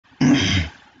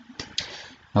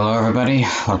Hello, everybody.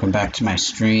 Welcome back to my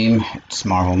stream. It's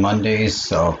Marvel Mondays,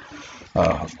 so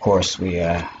of course we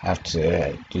have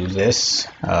to do this.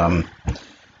 I'm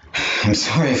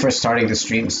sorry for starting the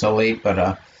stream so late,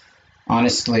 but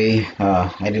honestly,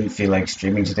 I didn't feel like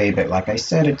streaming today. But like I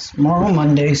said, it's Marvel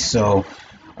Mondays, so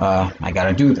I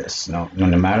gotta do this, no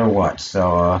matter what.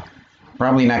 So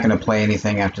probably not gonna play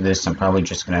anything after this. I'm probably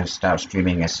just gonna stop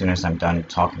streaming as soon as I'm done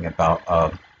talking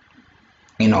about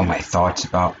my thoughts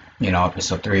about,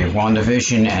 episode 3 of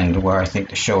WandaVision and where I think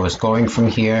the show is going from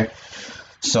here.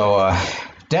 So,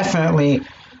 definitely,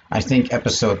 I think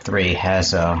episode 3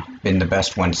 has been the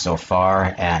best one so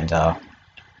far. And, I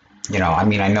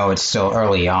know it's still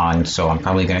early on, so I'm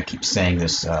probably going to keep saying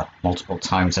this multiple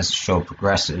times as the show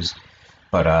progresses.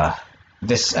 But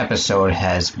this episode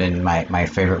has been my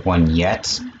favorite one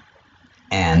yet.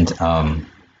 And, I'm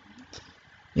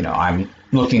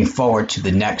looking forward to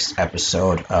the next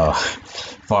episode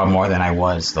far more than I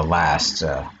was the last,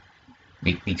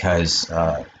 because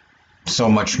so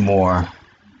much more,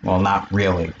 well, not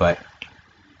really, but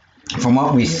from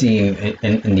what we've seen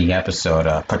in the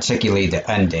episode, particularly the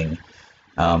ending,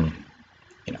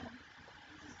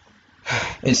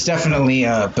 it's definitely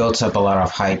built up a lot of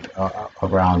hype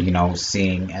around,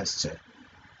 seeing as to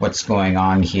what's going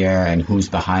on here and who's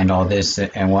behind all this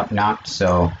and whatnot.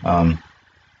 So,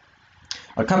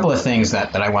 a couple of things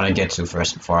that I want to get to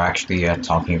first before actually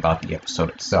talking about the episode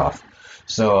itself.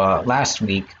 So last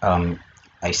week,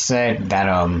 I said that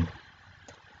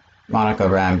Monica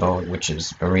Rambeau, which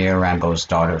is Maria Rambeau's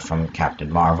daughter from Captain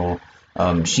Marvel,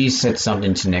 she said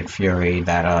something to Nick Fury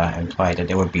that implied that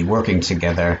they would be working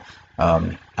together.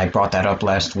 I brought that up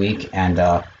last week and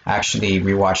actually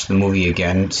rewatched the movie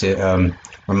again to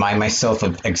remind myself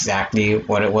of exactly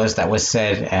what it was that was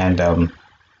said. And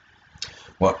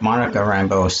what Monica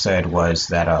Rambeau said was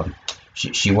that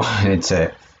she wanted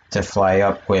to fly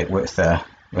up with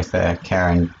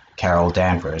Carol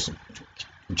Danvers,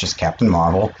 which is Captain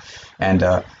Marvel,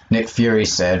 and Nick Fury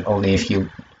said only if you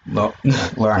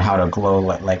learn how to glow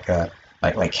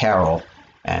like Carol,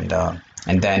 and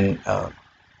then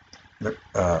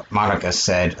Monica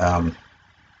said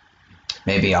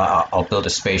maybe I'll build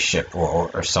a spaceship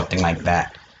or something like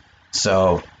that.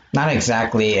 So. Not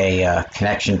exactly a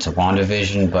connection to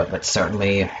WandaVision, but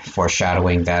certainly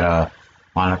foreshadowing that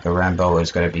Monica Rambeau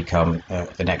is going to become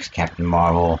the next Captain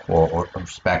Marvel or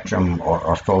Spectrum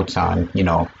or Photon,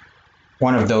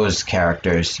 one of those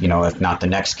characters, if not the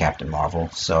next Captain Marvel.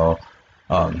 So,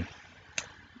 and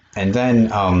then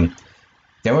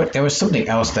there was something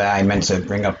else that I meant to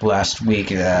bring up last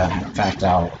week. In fact,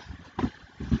 I'll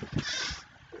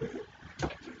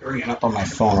bring it up on my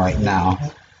phone right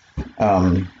now.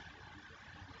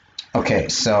 Okay,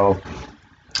 so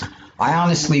I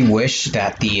honestly wish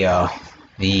that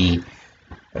the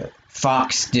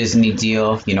Fox Disney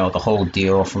deal, the whole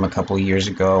deal from a couple of years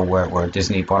ago where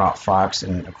Disney bought out Fox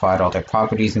and acquired all their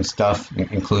properties and stuff,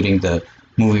 including the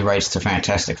movie rights to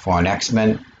Fantastic Four and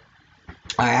X-Men.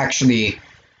 I actually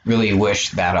really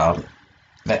wish that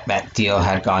that deal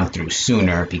had gone through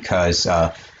sooner, because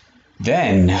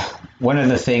then one of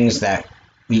the things that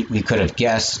we could have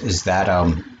guessed is that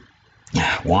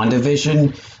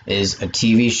WandaVision is a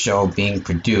TV show being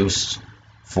produced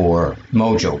for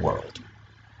Mojo World.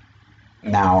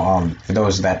 Now, for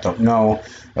those that don't know,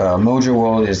 Mojo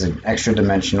World is an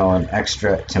extra-dimensional and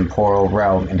extra-temporal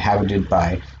realm inhabited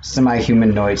by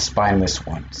semi-humanoid spineless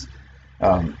ones.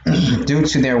 Due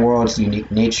to their world's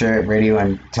unique nature, radio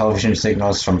and television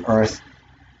signals from Earth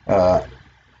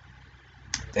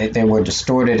they were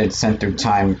distorted and sent through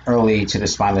time early to the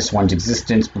spineless one's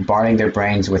existence, bombarding their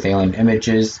brains with alien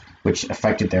images, which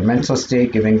affected their mental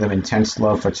state, giving them intense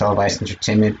love for televised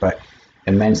entertainment, but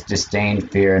immense disdain,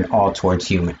 fear, and awe towards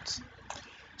humans.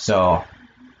 So,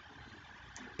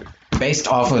 based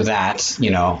off of that,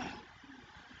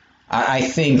 I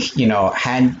think,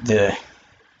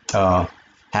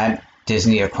 had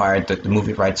Disney acquired the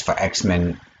movie rights for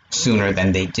X-Men sooner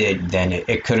than they did, then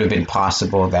it could have been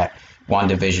possible that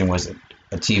WandaVision was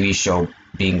a TV show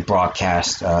being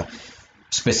broadcast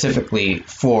specifically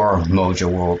for Mojo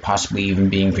World, possibly even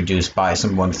being produced by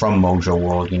someone from Mojo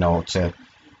World, to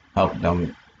help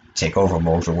them take over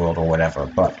Mojo World or whatever.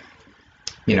 But,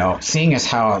 seeing as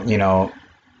how, it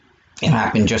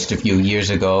happened just a few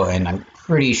years ago, and I'm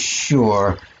pretty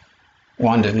sure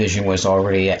WandaVision was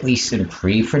already at least in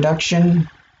pre-production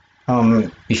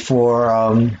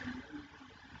before,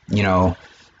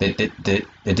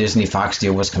 the Disney Fox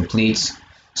deal was complete.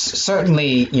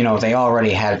 Certainly, they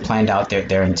already had planned out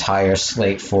their entire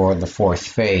slate for the fourth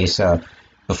phase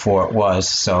before it was,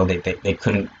 so they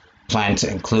couldn't plan to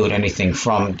include anything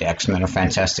from the X-Men or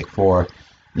Fantastic Four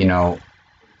you know,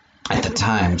 at the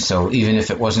time. So even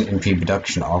if it wasn't in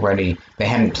pre-production already, they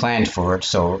hadn't planned for it.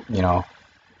 So, you know,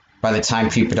 by the time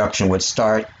pre-production would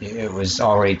start, it was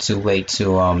already too late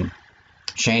to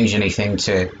change anything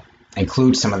to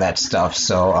include some of that stuff.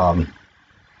 So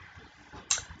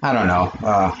I don't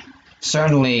know.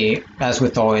 Certainly, as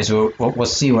with always, we'll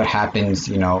see what happens,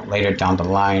 you know, later down the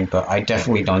line. But I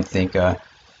definitely don't think,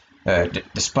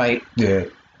 despite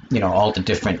the, you know, all the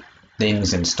different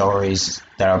things and stories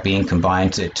that are being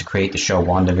combined to create the show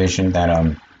WandaVision,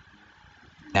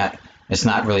 that it's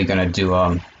not really going to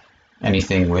do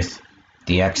anything with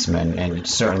the X-Men, and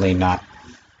it's certainly not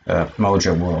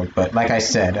Mojo World. But like I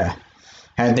said,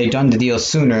 had they done the deal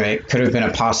sooner, it could have been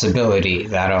a possibility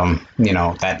that you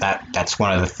know, that's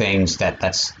one of the things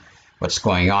that's what's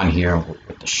going on here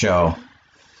with the show.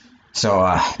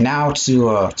 So now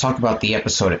to talk about the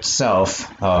episode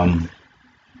itself.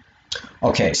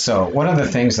 Okay, so one of the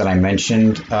things that I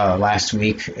mentioned last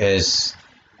week is,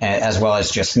 as well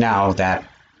as just now, that,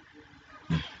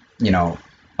 you know,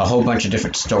 a whole bunch of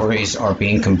different stories are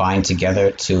being combined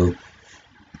together to,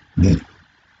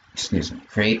 excuse me,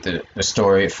 create the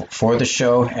story for the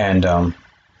show. And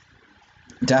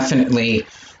definitely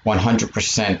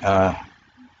 100%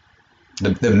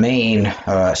 the main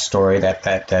story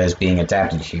that is being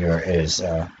adapted here is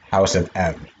House of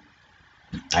M.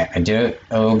 I did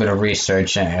a little bit of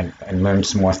research and learned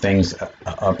some more things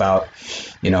about,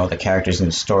 you know, the characters and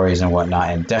the stories and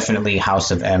whatnot, and definitely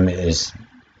House of M is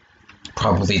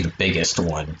probably the biggest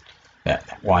one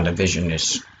that WandaVision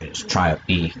is trying to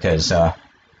be, because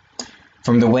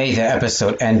from the way the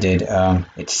episode ended,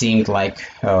 it seemed like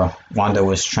Wanda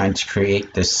was trying to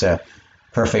create this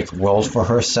perfect world for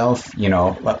herself, you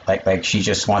know, like she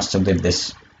just wants to live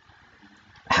this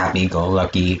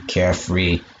happy-go-lucky,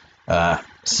 carefree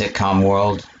sitcom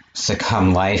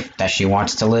life that she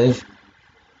wants to live,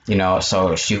 you know.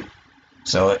 So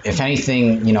if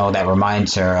anything, you know, that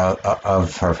reminds her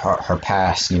of her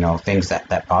past, you know, things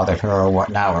that bothered her or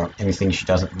whatnot, or anything she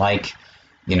doesn't like,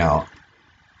 you know,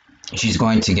 she's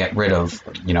going to get rid of,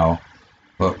 you know,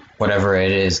 whatever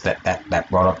it is that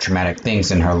brought up traumatic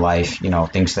things in her life, you know,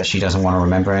 things that she doesn't want to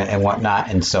remember and whatnot.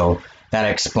 And so that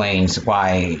explains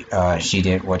why she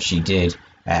did what she did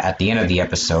at the end of the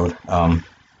episode.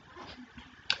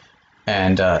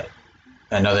 And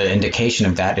another indication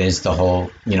of that is the whole,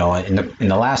 you know, in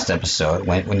the last episode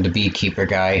when the beekeeper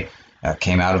guy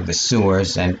came out of the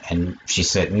sewers and she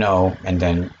said no, and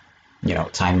then, you know,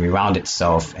 time rewound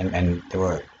itself, and there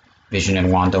were Vision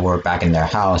and Wanda were back in their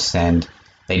house, and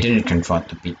they didn't confront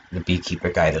the beekeeper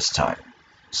guy this time.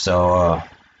 So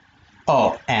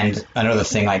oh, and another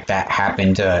thing like that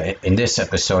happened in this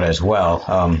episode as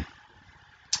well.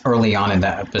 Early on in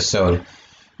that episode,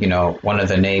 you know, one of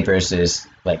the neighbors is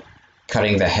like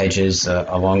cutting the hedges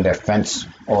along their fence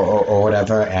or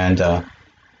whatever, and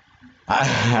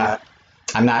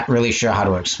I'm not really sure how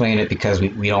to explain it because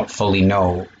we don't fully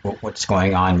know what's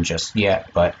going on just yet.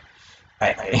 But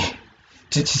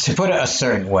to put it a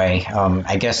certain way,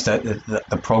 I guess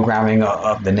the programming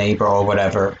of the neighbor or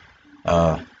whatever,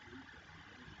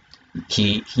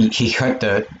 he cut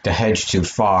the hedge too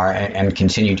far and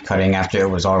continued cutting after it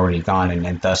was already gone,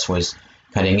 and thus was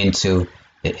cutting into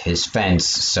his fence.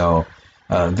 So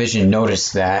Vision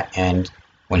noticed that, and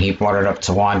when he brought it up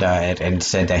to Wanda and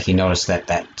said that he noticed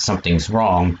that something's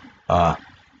wrong,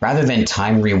 rather than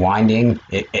time rewinding,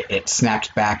 it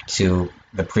snapped back to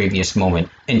the previous moment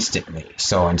instantly.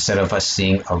 So instead of us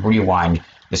seeing a rewind,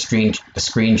 the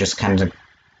screen just kind of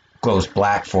goes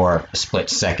black for a split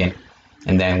second,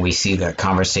 and then we see the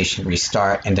conversation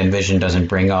restart, and then Vision doesn't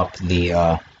bring up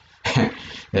the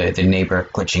the neighbor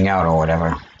glitching out or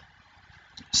whatever.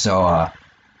 So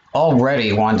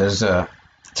already Wanda's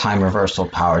time reversal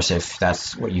powers, if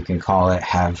that's what you can call it,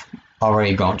 have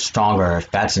already grown stronger, if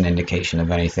that's an indication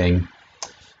of anything.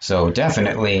 So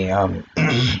definitely,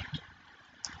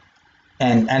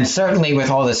 and certainly with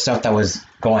all this stuff that was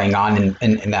going on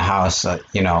in the house,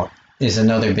 you know, is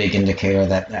another big indicator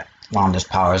that Wanda's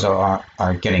powers are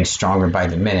getting stronger by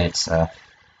the minutes.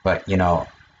 But you know,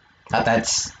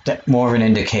 that's more of an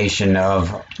indication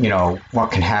of, you know,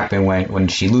 what can happen when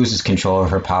she loses control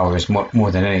of her powers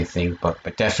more than anything.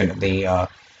 But definitely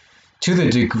to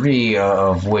the degree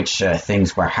of which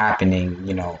things were happening,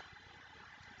 you know,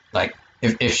 like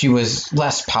if she was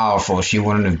less powerful, she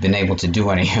wouldn't have been able to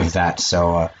do any of that.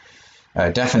 So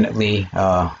definitely,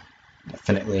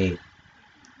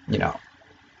 you know,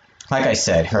 like I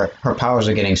said, her powers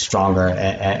are getting stronger,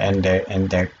 and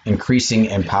they're increasing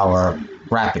in power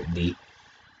rapidly.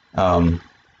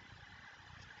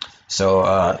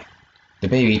 So the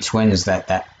baby twins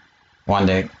that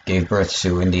Wanda gave birth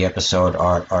to in the episode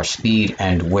are Speed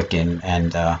and Wiccan,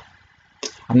 and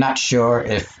I'm not sure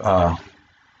if well,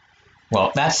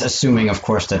 that's assuming, of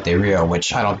course, that they're real,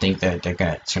 which I don't think that they're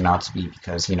gonna turn out to be,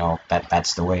 because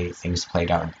that's the way things played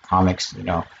out in the comics,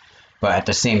 But at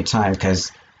the same time,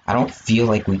 because I don't feel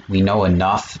like we know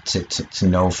enough to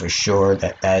know for sure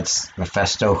that that's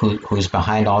Mephisto who's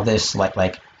behind all this.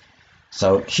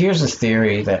 So here's a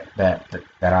theory that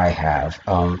I have.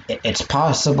 It's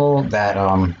possible that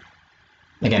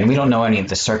again, we don't know any of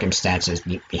the circumstances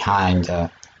behind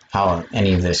how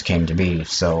any of this came to be.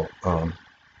 So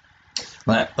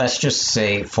let's just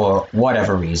say, for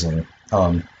whatever reason,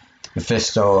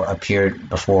 Mephisto appeared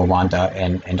before Wanda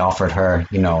and offered her,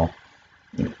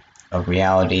 a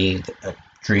reality, a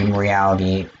dream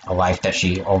reality, a life that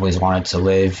she always wanted to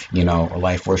live, a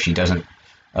life where she doesn't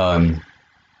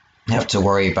have to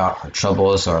worry about her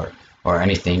troubles or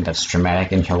anything that's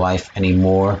traumatic in her life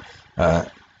anymore.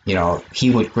 He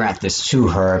would grant this to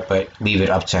her, but leave it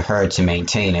up to her to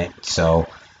maintain it. So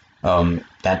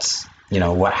that's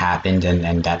what happened,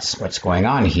 and that's what's going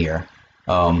on here.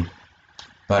 But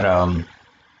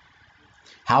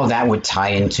how that would tie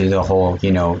into the whole,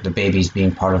 the babies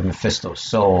being part of Mephisto's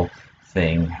soul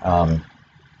thing,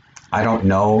 I don't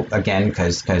know, again,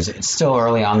 because it's still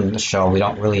early on in the show. We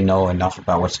don't really know enough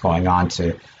about what's going on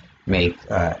to make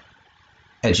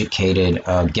educated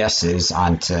guesses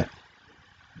onto,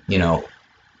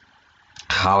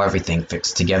 how everything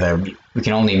fits together. We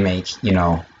can only make,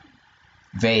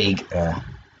 vague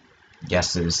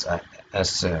guesses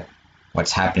as to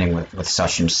what's happening with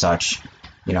such and such.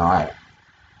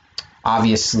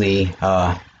 Obviously,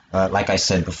 like I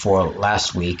said before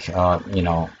last week,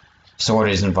 Sword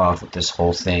is involved with this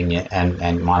whole thing,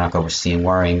 and Monica was seen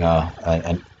wearing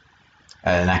a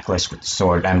necklace with the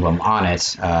Sword emblem on it.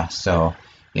 So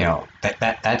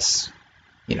that's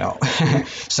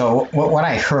so what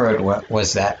I heard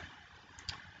was that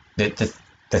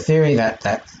the theory that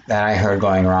I heard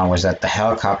going around was that the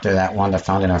helicopter that Wanda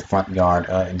found in her front yard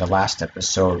in the last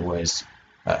episode was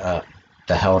the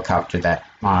helicopter that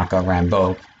Monica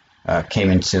Rambeau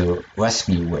came into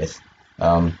Westview with,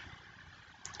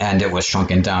 and it was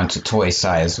shrunken down to toy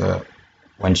size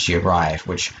when she arrived,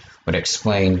 which would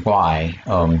explain why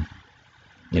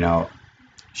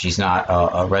she's not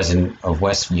a resident of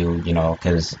Westview,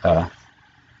 because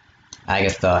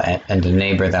Agatha and the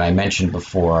neighbor that I mentioned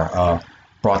before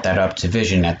brought that up to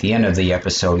Vision at the end of the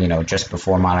episode, just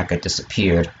before Monica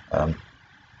disappeared.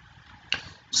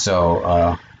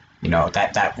 So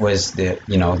that was the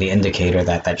the indicator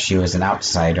that she was an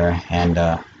outsider, and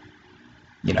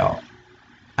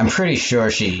I'm pretty sure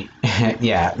she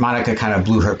Monica kind of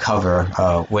blew her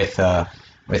cover with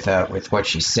what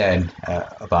she said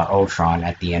about Ultron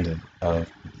at the end of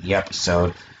the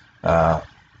episode,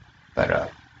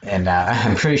 and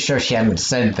I'm pretty sure if she hadn't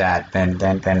said that,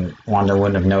 then Wanda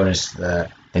wouldn't have noticed the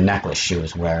necklace she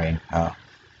was wearing.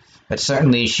 But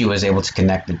certainly she was able to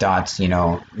connect the dots.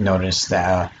 Notice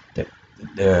that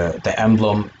the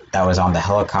emblem that was on the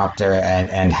helicopter,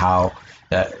 and how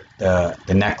the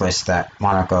necklace that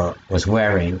Monica was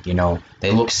wearing.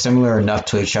 They look similar enough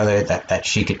to each other that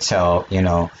she could tell.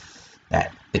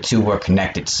 That the two were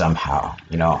connected somehow.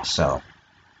 So.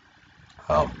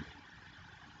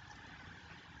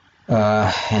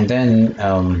 And then,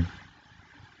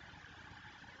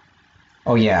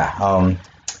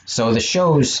 so the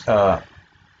shows,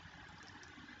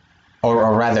 or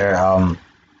rather,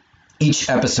 each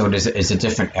episode is a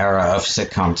different era of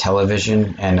sitcom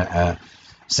television, and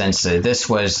since this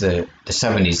was the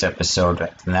 70s episode,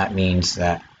 then that means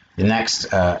that the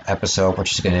next episode,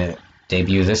 which is going to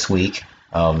debut this week,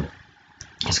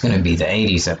 is going to be the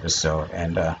 80s episode,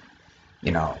 and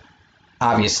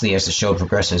obviously, as the show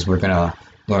progresses, we're going to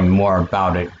learn more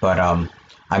about it, but I'm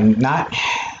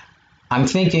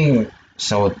thinking,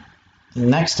 so the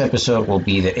next episode will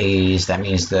be the 80s, that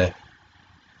means the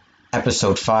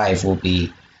episode 5 will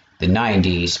be the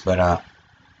 90s, but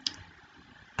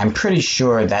I'm pretty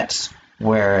sure that's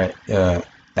where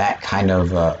that kind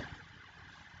of,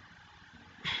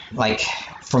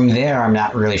 from there, I'm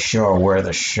not really sure where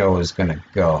the show is going to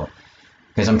go.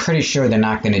 Because I'm pretty sure they're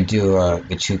not going to do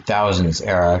the 2000s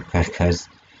era, because,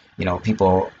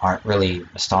 people aren't really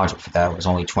nostalgic for that. It was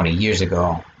only 20 years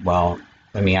ago. Well,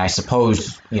 I mean, I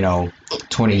suppose,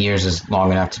 20 years is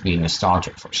long enough to be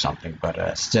nostalgic for something,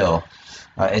 but still,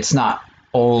 it's not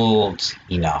old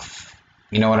enough.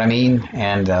 You know what I mean?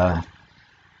 And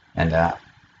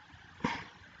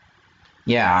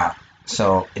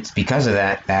so it's because of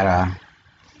that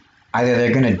either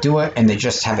they're going to do it and they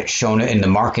just haven't shown it in the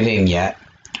marketing yet,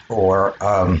 or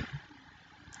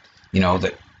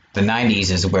the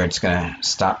 90s is where it's gonna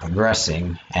stop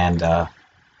progressing, and I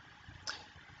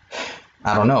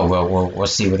don't know. We'll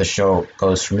see where the show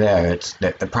goes from there.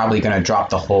 They're probably gonna drop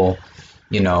the whole,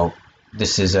 you know,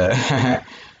 this is a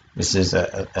this is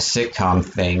a sitcom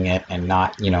thing, and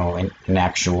not, you know, an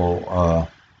actual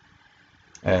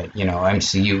you know,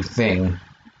 MCU thing,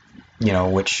 you know,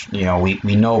 which, you know,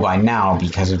 we know by now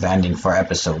because of the ending for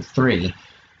episode 3,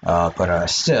 but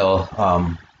still,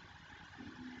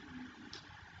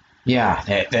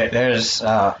 yeah, there's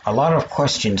a lot of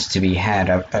questions to be had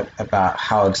about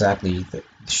how exactly the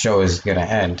show is going to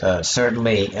end.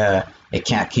 Certainly, it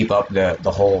can't keep up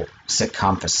the whole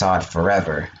sitcom facade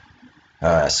forever.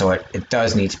 So it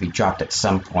does need to be dropped at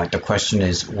some point. The question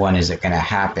is, when is it going to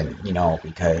happen? You know,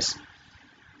 because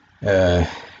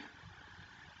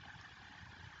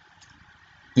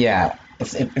yeah,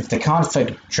 if the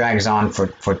conflict drags on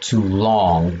for too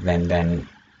long, then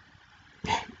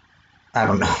I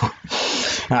don't know.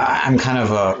 I'm kind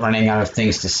of running out of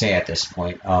things to say at this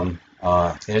point.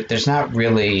 There's not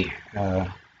really,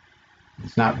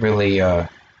 it's not really. Oh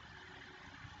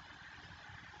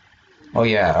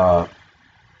yeah,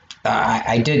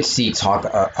 I did see talk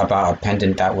about a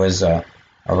pendant that was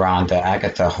around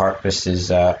Agatha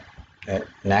Harkness's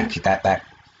neck. That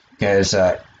because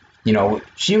you know,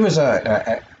 she was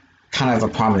a kind of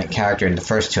a prominent character in the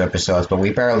first 2 episodes, but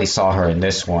we barely saw her in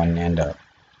this one, and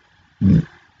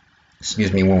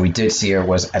excuse me, when we did see her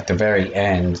was at the very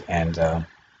end, and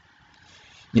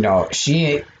you know,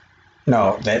 she,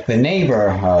 no, the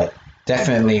neighbor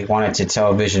definitely wanted to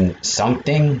tell Vision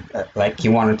something, like he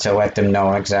wanted to let them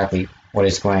know exactly what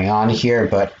is going on here,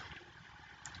 but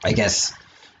I guess,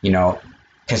 you know,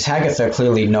 because Agatha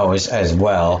clearly knows as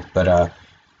well, but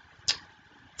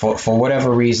for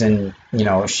whatever reason, you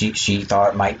know, she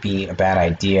thought it might be a bad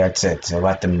idea to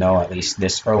let them know, at least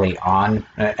this early on,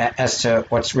 as to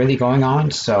what's really going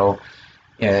on. So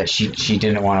she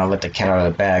didn't want to let the cat out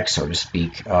of the bag, so to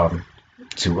speak,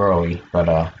 too early.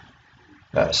 But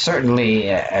certainly,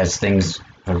 as things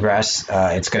progress,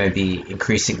 it's going to be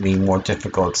increasingly more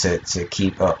difficult to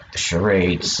keep up the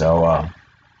charade. So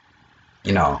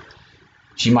you know,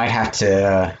 she might have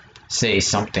to say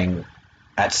something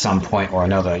at some point or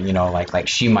another, you know, like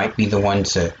she might be the one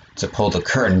to pull the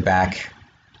curtain back,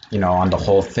 you know, on the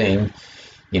whole thing,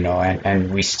 you know,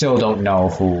 and we still don't know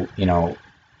who, you know,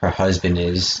 her husband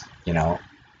is, you know,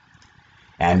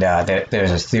 and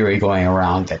there's a theory going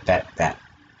around that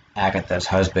Agatha's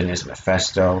husband is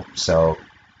Mephisto. So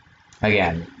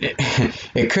again,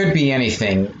 it could be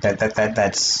anything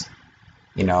that's,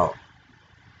 you know,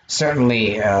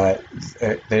 certainly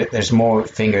there's more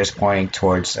fingers pointing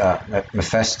towards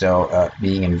Mephisto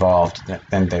being involved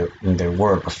than there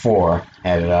were before,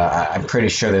 and I'm pretty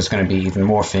sure there's going to be even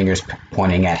more fingers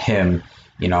pointing at him,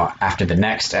 you know, after the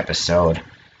next episode.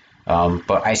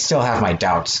 But I still have my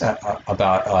doubts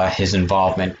about his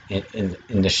involvement in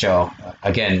the show.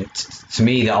 Again, to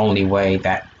me, the only way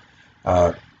that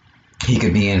he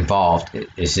could be involved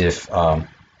is if,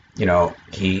 you know,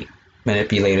 he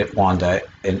manipulated Wanda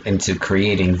into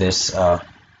creating this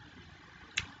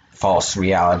false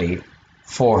reality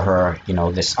for her, you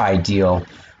know, this ideal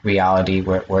reality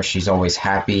where she's always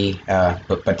happy,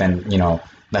 but then, you know,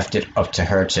 left it up to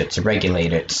her to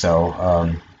regulate it.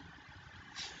 So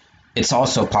it's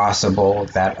also possible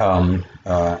that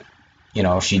you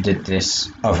know, she did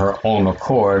this of her own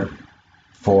accord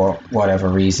for whatever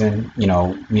reason. You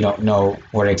know, we don't know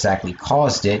what exactly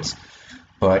caused it,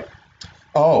 but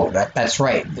oh, that's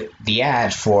right. The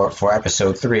ad for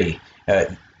episode 3.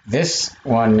 This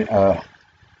one.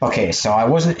 Okay, so I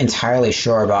wasn't entirely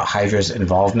sure about Hydra's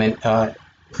involvement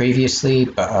previously,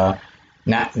 but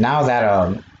now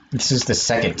that this is the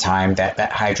second time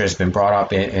that Hydra's been brought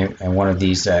up in one of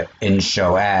these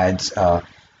in-show ads,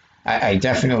 I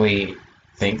definitely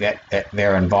think that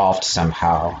they're involved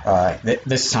somehow.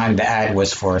 This time the ad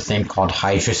was for a thing called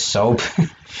Hydra Soap.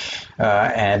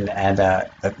 And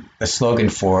the slogan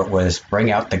for it was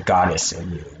 "Bring out the goddess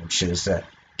in you," which is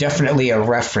definitely a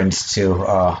reference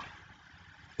to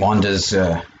Wanda's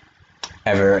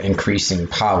ever increasing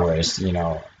powers. You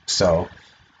know, so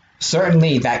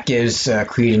certainly that gives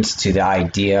credence to the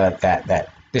idea that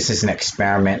this is an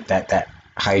experiment that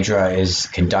Hydra is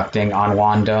conducting on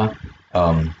Wanda,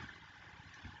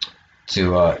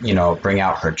 to you know, bring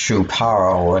out her true power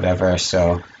or whatever.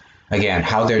 So again,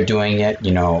 how they're doing it,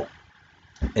 you know,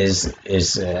 is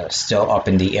still up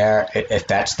in the air, if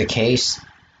that's the case,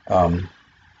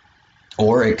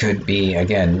 or it could be,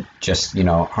 again, just, you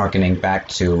know, harkening back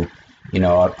to, you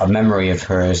know, a memory of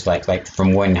hers, like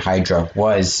from when Hydra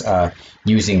was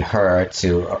using her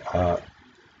to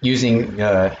using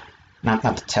not the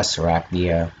Tesseract,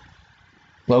 the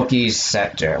Loki's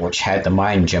scepter, which had the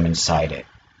mind gem inside it.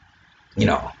 You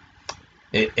know,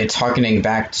 it's harkening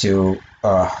back to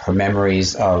her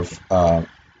memories of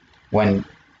when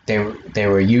they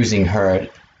were using her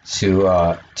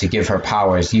to give her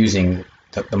powers using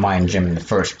the mind gem in the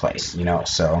first place. You know,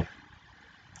 so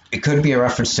it could be a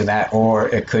reference to that, or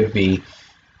it could be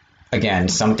again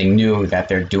something new that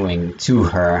they're doing to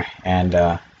her.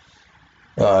 And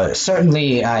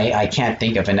certainly, I can't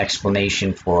think of an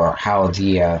explanation for how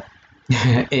the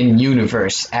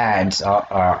in-universe ads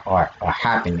are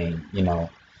happening, you know.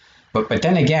 But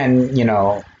then again, you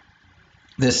know,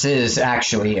 this is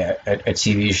actually a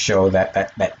TV show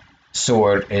that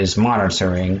Sword is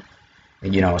monitoring,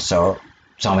 you know. So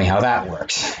tell me how that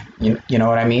works. You know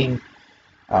what I mean?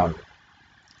 Um,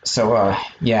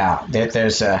 yeah,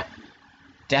 there's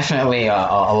definitely a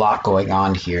lot going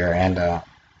on here, and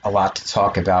a lot to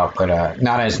talk about, but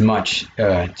not as much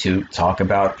to talk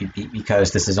about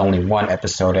because this is only one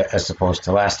episode as opposed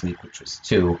to last week, which was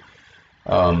two.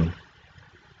 Um,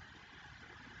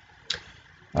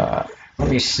 Let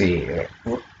me see.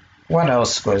 What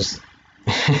else was?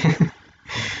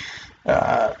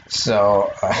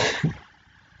 So,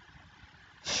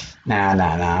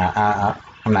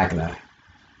 I'm not gonna.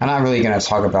 I'm not really gonna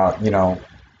talk about, you know,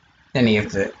 any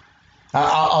of the.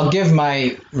 I'll give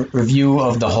my review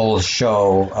of the whole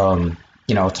show.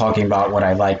 You know, talking about what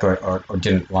I like or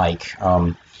didn't like.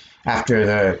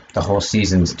 After the whole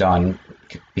season's done,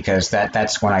 because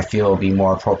that's when I feel it'll be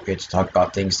more appropriate to talk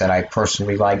about things that I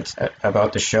personally liked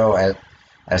about the show,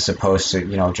 as opposed to,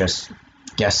 you know, just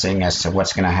guessing as to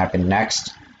what's going to happen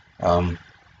next. Um,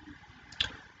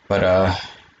 but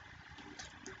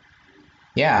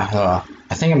yeah,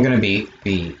 I think I'm going to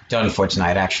be done for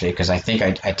tonight, actually, because I think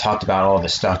I talked about all the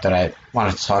stuff that I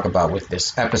wanted to talk about with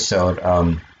this episode,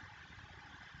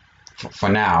 for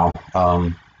now.